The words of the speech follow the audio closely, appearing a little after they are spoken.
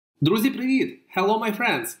Друзі, привіт! Hello, my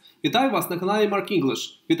friends! Вітаю вас на каналі Mark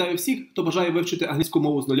English. Вітаю всіх, хто бажає вивчити англійську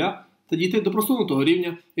мову з нуля та дійти до просунутого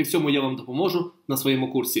рівня, і в цьому я вам допоможу на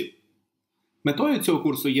своєму курсі. Метою цього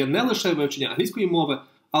курсу є не лише вивчення англійської мови,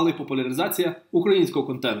 але й популяризація українського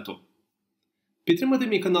контенту. Підтримати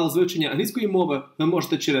мій канал з вивчення англійської мови ви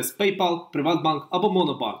можете через PayPal, PrivatBank або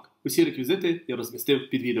Monobank. Усі реквізити я розмістив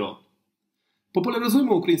під відео.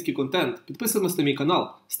 Популяризуємо український контент, підписуємося на мій канал,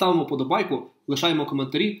 ставимо подобайку, лишаємо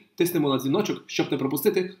коментарі, тиснемо на дзвіночок, щоб не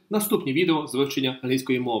пропустити наступні відео з вивчення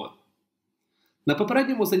англійської мови. На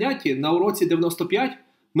попередньому занятті на уроці 95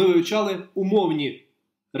 ми вивчали умовні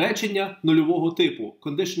речення нульового типу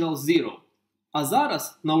Conditional Zero. А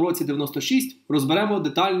зараз на уроці 96 розберемо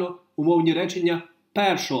детально умовні речення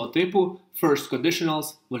першого типу First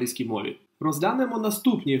Conditionals в англійській мові. Розглянемо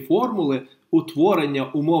наступні формули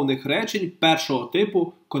утворення умовних речень першого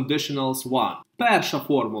типу Conditionals 1. Перша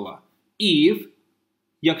формула if,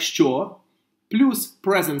 якщо, плюс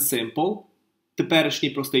present simple, теперішній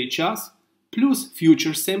простий час, плюс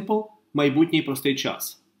future simple, майбутній простий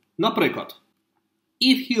час. Наприклад,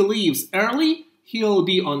 if he leaves early, he'll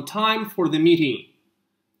be on time for the meeting.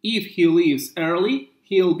 If he leaves early,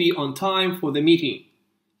 he'll be on time for the meeting.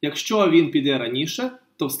 Якщо він піде раніше,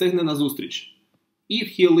 то встигне на зустріч.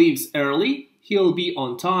 If he leaves early, he'll be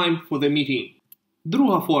on time for the meeting.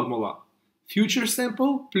 Друга формула. Future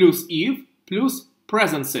simple плюс if плюс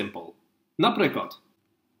present simple. Наприклад,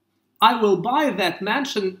 I will buy that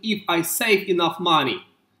mansion if I save enough money.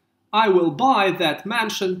 I will buy that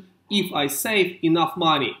mansion if I save enough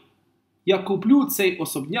money. Я куплю цей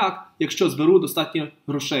особняк, якщо зберу достатньо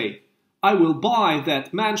грошей. I will buy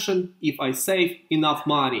that mansion if I save enough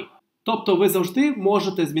money. Тобто ви завжди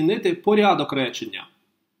можете змінити порядок речення.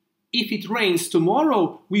 If it rains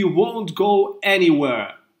tomorrow, we won't go anywhere.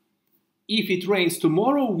 If it rains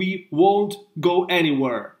tomorrow, we won't go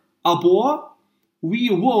anywhere. Або we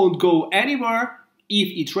won't go anywhere if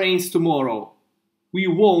it rains tomorrow. We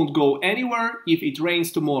won't go anywhere if it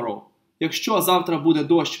rains tomorrow. Якщо завтра буде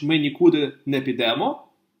дощ, ми нікуди не підемо.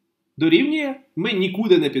 Дорівнює, ми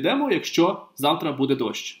нікуди не підемо, якщо завтра буде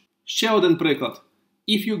дощ. Ще один приклад.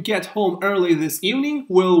 If you get home early this evening,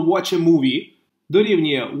 we'll watch a movie.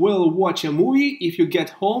 Дорівнює, we'll watch a movie if you get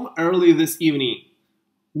home early this evening.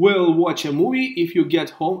 We'll watch a movie if you get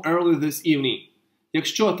home early this evening.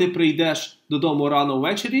 Якщо ти прийдеш додому рано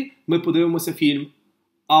ввечері, ми подивимося фільм.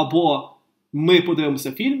 Або ми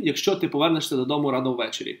подивимося фільм, якщо ти повернешся додому рано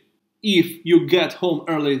ввечері. If you get home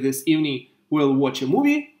early this evening, we'll watch a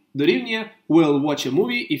movie. Дорівнює, we'll watch a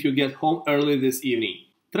movie if you get home early this evening.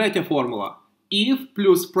 Третя формула. If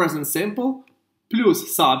плюс present simple,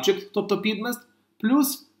 плюс subject, тобто підмет,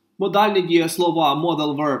 плюс модальні дієслова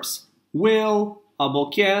modal verbs will, або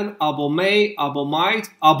can, або may, або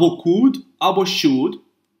might, або could, або should,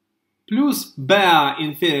 плюс bare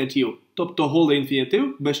infinitive, тобто голий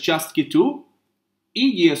інфінітив, без частки to,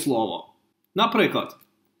 і дієслово. Наприклад,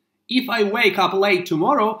 if I wake up late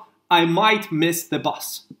tomorrow, I might miss the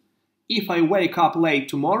bus. If I wake up late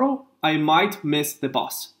tomorrow, I might miss the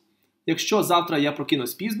bus. Якщо завтра я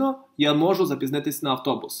прокинусь пізно, я можу запізнитись на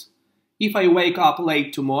автобус. If I wake up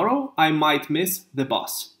late tomorrow, I might miss the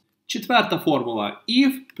bus. Четверта формула.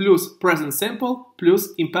 If плюс present simple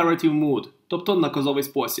плюс imperative mood, тобто наказовий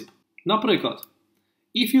спосіб. Наприклад,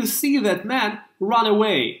 if you see that man, run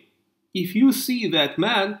away. If you see that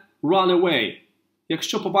man, run away.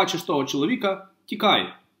 Якщо побачиш того чоловіка,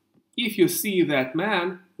 тікай. If you see that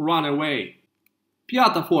man, run away.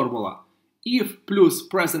 П'ята формула. If плюс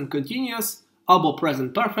present continuous, або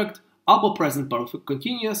present perfect, або present perfect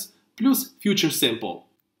continuous, плюс future simple.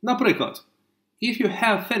 Наприклад, if you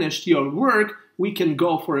have finished your work, we can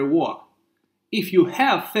go for a walk. If you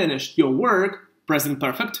have finished your work, present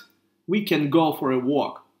perfect, we can go for a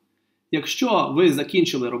walk. Якщо ви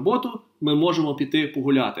закінчили роботу, ми можемо піти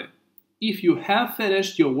погуляти. If you have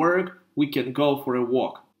finished your work, we can go for a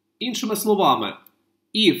walk. Іншими словами,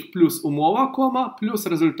 if плюс умова, кома, плюс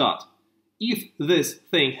результат. If this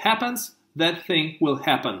thing happens, that thing will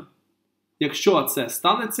happen. Якщо це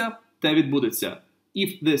станеться, те відбудеться.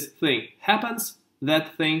 If this thing happens, that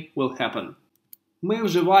thing will happen. Ми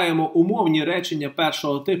вживаємо умовні речення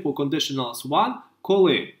першого типу Conditionals 1,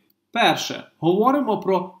 коли перше, говоримо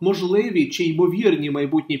про можливі чи ймовірні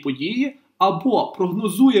майбутні події, або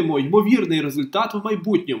прогнозуємо ймовірний результат в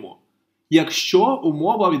майбутньому, якщо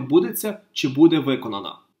умова відбудеться чи буде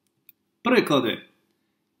виконана. Приклади.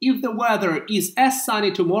 If the weather is as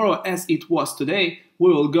sunny tomorrow as it was today,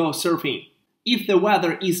 we will go surfing. If the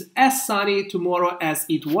weather is as sunny tomorrow as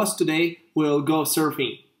it was today, we will go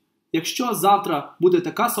surfing. Якщо завтра буде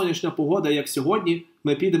така сонячна погода, як сьогодні,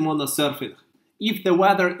 ми підемо на серфінг. If the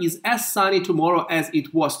weather is as sunny tomorrow as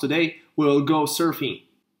it was today, we will go surfing.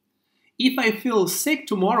 If I feel sick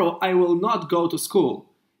tomorrow, I will not go to school.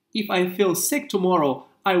 If I feel sick tomorrow,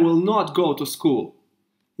 I will not go to school.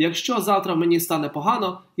 Якщо завтра мені стане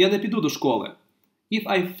погано, я не піду до школи. If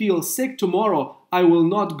I feel sick tomorrow, I will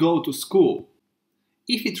not go to school.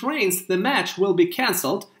 If it rains, the match will be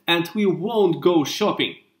cancelled and we won't go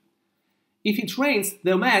shopping. If it rains,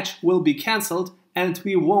 the match will be cancelled and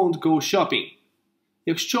we won't go shopping.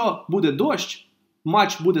 Якщо буде дощ,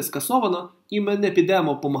 матч буде скасовано і ми не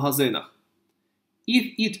підемо по магазинах. If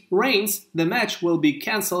it rains, the match will be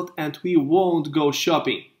cancelled and we won't go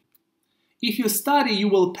shopping. If you study, you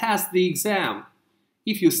will pass the exam.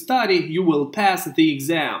 If you study, you will pass the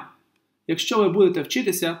exam. Якщо ви будете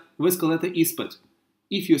вчитися, ви складете іспит.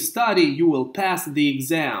 If you study, you will pass the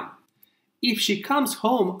exam. If she comes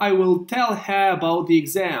home, I will tell her about the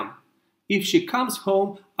exam. If she comes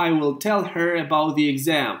home, I will tell her about the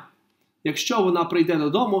exam. Якщо вона прийде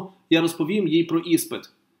додому, я розповім їй про іспит.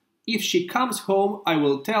 If she comes home, I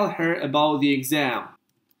will tell her about the exam.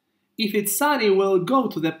 If it's sunny, we'll go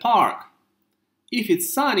to the park. If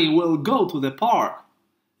it's sunny, we'll go to the park.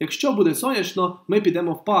 Якщо буде сонячно, ми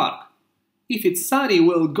підемо в парк. If it's sunny,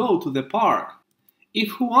 we'll go to the park. If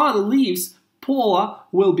Juan leaves, Paula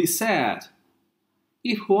will be sad.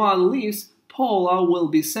 If Juan leaves, Paula will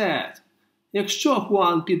be sad. Якщо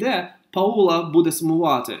Хуан піде, Паула буде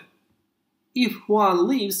сумувати. If Juan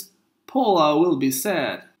leaves, Paula will be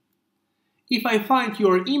sad. If I find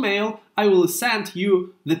your email, I will send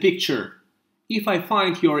you the picture. If I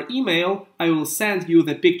find your email, I will send you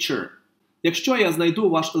the picture. Якщо я знайду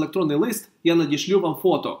ваш електронний лист, я надішлю вам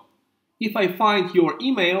фото. If I find your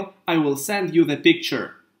email, I will send you the picture.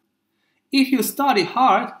 If you study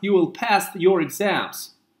hard, you will pass your exams.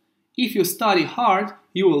 If you study hard,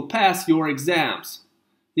 you will pass your exams.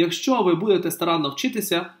 Якщо ви будете старанно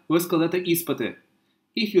вчитися, ви складете іспити.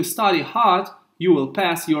 If you study hard, you will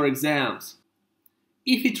pass your exams.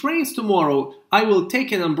 If it rains tomorrow, I will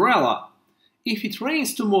take an umbrella. If it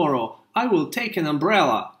rains tomorrow, I will take an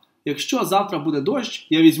umbrella. Якщо завтра буде дощ,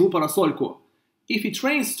 я візьму парасольку. If it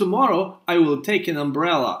rains tomorrow, I will take an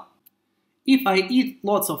umbrella. If I eat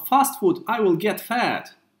lots of fast food, I will get fat.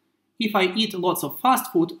 If I eat lots of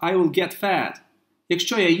fast food, I will get fat.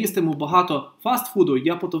 Якщо я їстиму багато фастфуду,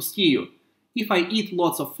 я потовстію. If I eat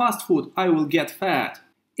lots of fast food, I will get fat.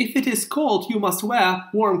 If it is cold, you must wear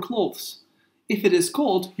warm clothes. If it is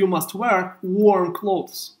cold, you must wear warm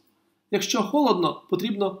clothes. Якщо холодно,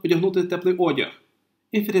 потрібно одягнути теплий одяг.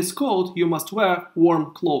 If it is cold, you must wear warm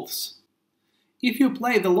clothes. If you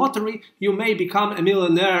play the lottery, you may become a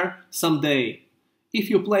millionaire someday. If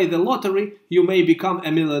you play the lottery, you may become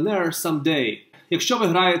a millionaire someday. Якщо ви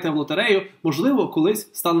граєте в лотерею, можливо, колись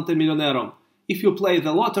станете мільйонером. If you play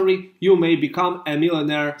the lottery, you may become a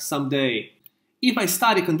millionaire someday. If I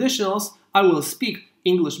study conditionals, I will speak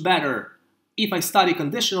English better. If I study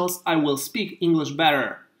conditionals, I will speak English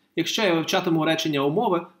better. Якщо я вивчатиму речення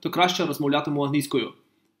умови, то краще розмовлятиму англійською.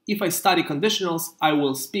 If I study conditionals, I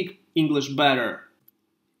will speak English better.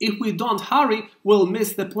 If we don't hurry, we'll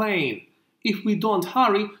miss the plane. If we don't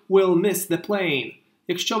hurry, we'll miss the plane.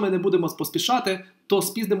 Якщо ми не будемо поспішати, то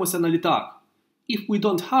спізнимося на літак. If we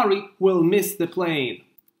don't hurry, we'll miss the plane.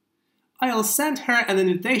 I'll send her an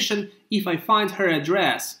invitation if I find her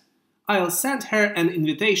address. I'll send her an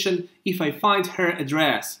invitation if I find her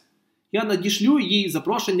address. Я надішлю їй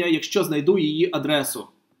запрошення, якщо знайду її адресу.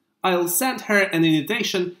 I'll send her an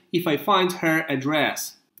invitation if I find her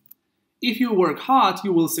address. If you work hard,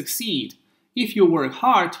 you will succeed. If you work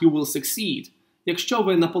hard, you will succeed. Якщо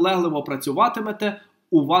ви наполегливо працюватимете,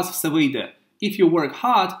 у вас все вийде. If you work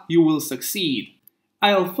hard, you will succeed.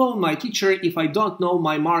 I'll phone my teacher if I don't know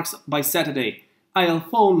my marks by Saturday. I'll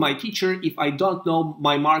phone my teacher if I don't know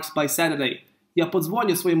my marks by Saturday. Я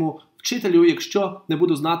подзвоню своєму вчителю, якщо не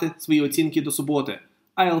буду знати свої оцінки до суботи.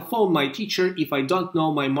 I'll phone my teacher if I don't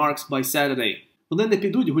know my marks by Saturday. Вони не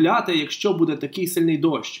підуть гуляти, якщо буде такий сильний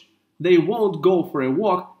дощ. They won't go for a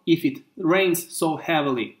walk if it rains so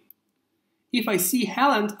heavily. If I see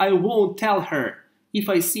Helen, I won't tell her. If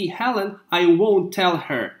I see Helen, I won't tell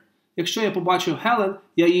her. Якщо я побачу Хелен,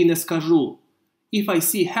 я їй не скажу. If I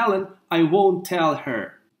see Helen, I won't tell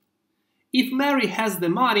her. If Mary has the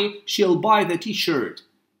money, she'll buy the t-shirt.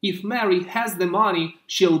 If Mary has the money,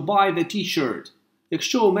 she'll buy the t-shirt.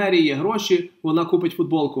 Якщо у Мері є гроші, вона купить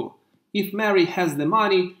футболку. If Mary has the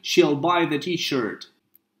money, she'll buy the t-shirt.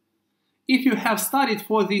 If you have studied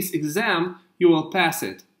for this exam, you will pass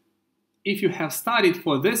it. If you have studied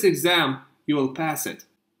for this exam, you will pass it.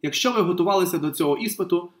 Якщо ви готувалися до цього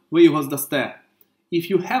іспиту, ви його здасте.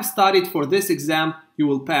 If you have studied for this exam, you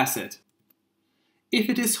will pass it. If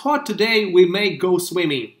it is hot today, we may go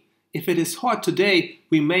swimming. If it is hot today,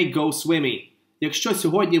 we may go swimming. Якщо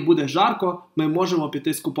сьогодні буде жарко, ми можемо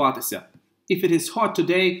піти скупатися. If it is hot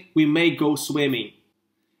today, we may go swimming.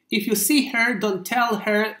 If you see her, don't tell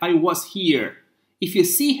her I was here. If you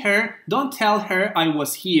see her, don't tell her I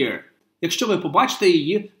was here. Якщо ви побачите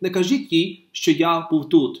її, не кажіть їй, що я був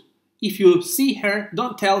тут. If you see her,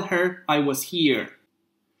 don't tell her I was here.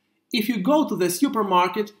 If you go to the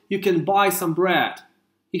supermarket, you can buy some bread.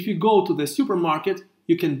 If you go to the supermarket,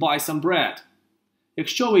 you can buy some bread.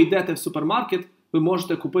 Якщо ви йдете в супермаркет, ви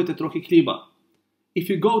можете купити трохи хліба.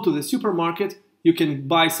 If you go to the supermarket, you can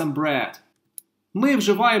buy some bread. Ми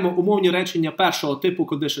вживаємо умовні речення першого типу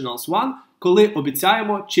Conditionals 1, коли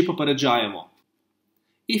обіцяємо чи попереджаємо.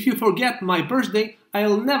 If you forget my birthday,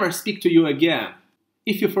 I'll never speak to you again.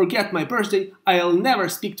 If you forget my birthday, I'll never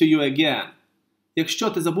speak to you again. Якщо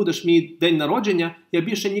ти забудеш мій день народження, я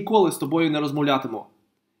більше ніколи з тобою не розмовлятиму.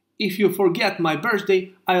 If you forget my birthday,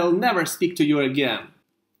 I'll never speak to you again.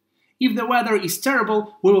 If the weather is terrible,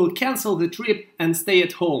 we will cancel the trip and stay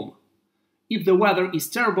at home. If the weather is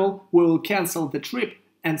terrible, we will cancel the trip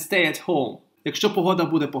and stay at home. Якщо погода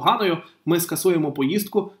буде поганою, ми скасуємо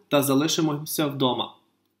поїздку та залишимося вдома.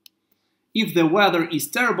 If the weather is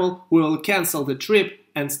terrible, we will cancel the trip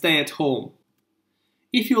and stay at home.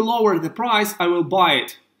 If you lower the price, I will buy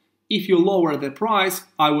it. If you lower the price,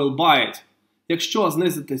 I will buy it. Якщо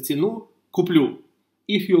знизите ціну, куплю.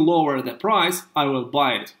 If you lower the price, I will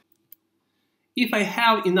buy it. If I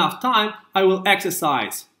have enough time, I will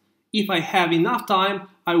exercise. If I have enough time,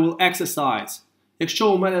 I will exercise.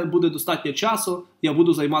 Якщо у мене буде достатньо часу, я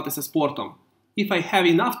буду займатися спортом. If I have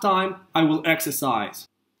enough time, I will exercise.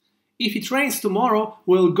 If it rains tomorrow,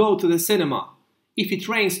 we'll go to the cinema. If it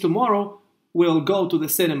rains tomorrow, we'll go to the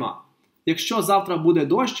cinema. Якщо завтра буде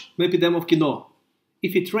дощ, ми підемо в кіно.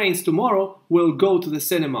 If it rains tomorrow, we'll go to the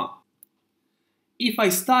cinema. If I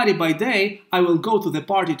study by day, I will go to the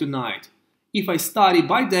party tonight. If I study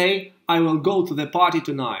by day, I will go to the party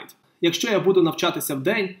tonight. Якщо я буду навчатися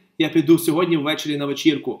вдень, я піду сьогодні ввечері на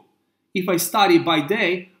вечірку. If I study by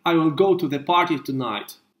day, I will go to the party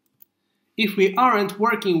tonight. If we aren't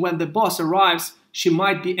working when the boss arrives, she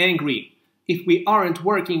might be angry. If we aren't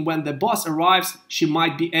working when the boss arrives, she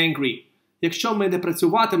might be angry. Якщо ми не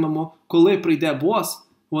працюватимемо, коли прийде бос,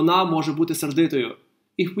 вона може бути сердитою.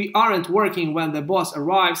 If we aren't working when the boss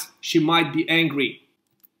arrives, she might be angry.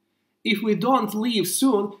 If we don't leave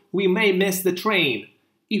soon, we may miss the train.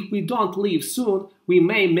 If we don't leave soon, we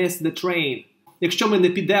may miss the train. Якщо ми не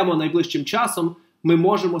підемо найближчим часом, ми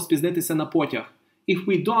можемо спізнитися на потяг. If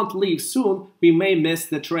we don't leave soon, we may miss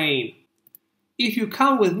the train. If you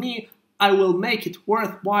come with me, I will make it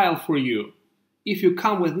worthwhile for you. If you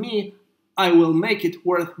come with me, I will make it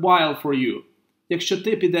worthwhile for you. Якщо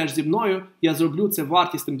ти підеш зі мною, я зроблю це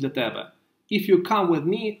вартісним для тебе. If you come with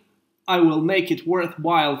me, I will make it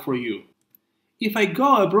worthwhile for you. If I go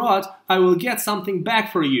abroad, I will get something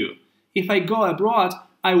back for you. If I go abroad,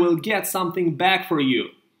 I will get something back for you.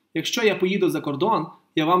 Якщо я поїду за кордон,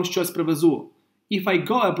 я вам щось привезу. If I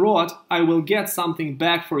go abroad, I will get something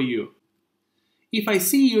back for you. If I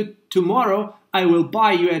see you tomorrow, I will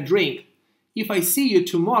buy you a drink. If I see you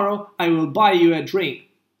tomorrow, I will buy you a drink.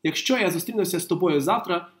 Якщо я зустрінуся з тобою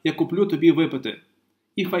завтра, я куплю тобі випити.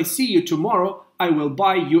 If I see you tomorrow, I will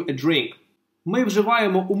buy you a drink. Ми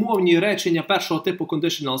вживаємо умовні речення першого типу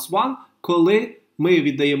Conditionals 1, коли ми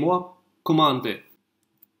віддаємо команди.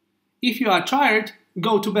 If you are tired,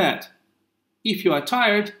 go to bed. If you are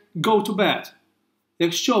tired, go to bed.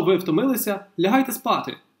 Якщо ви втомилися, лягайте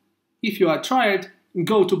спати. If you are tired,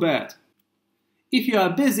 go to bed. If you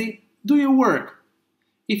are busy, do your work.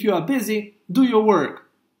 If you are busy, do your work.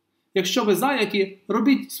 Якщо ви зайняті,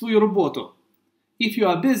 робіть свою роботу. If you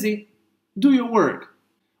are busy, do your work.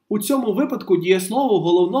 У цьому випадку дієслово в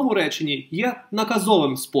головному реченні є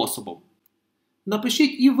наказовим способом.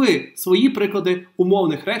 Напишіть і ви свої приклади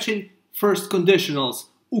умовних речень First Conditionals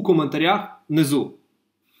у коментарях внизу.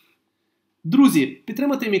 Друзі,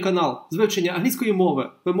 підтримати мій канал з вивчення англійської мови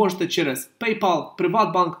ви можете через PayPal,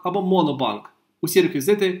 PrivatBank або Monobank. Усі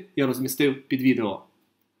реквізити я розмістив під відео.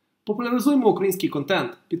 Популяризуємо український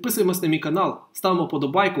контент, підписуємось на мій канал, ставимо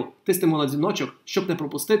подобайку, тиснемо на дзвіночок, щоб не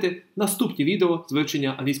пропустити наступні відео з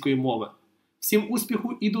вивчення англійської мови. Всім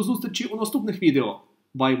успіху і до зустрічі у наступних відео.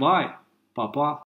 Бай-бай! Па-па!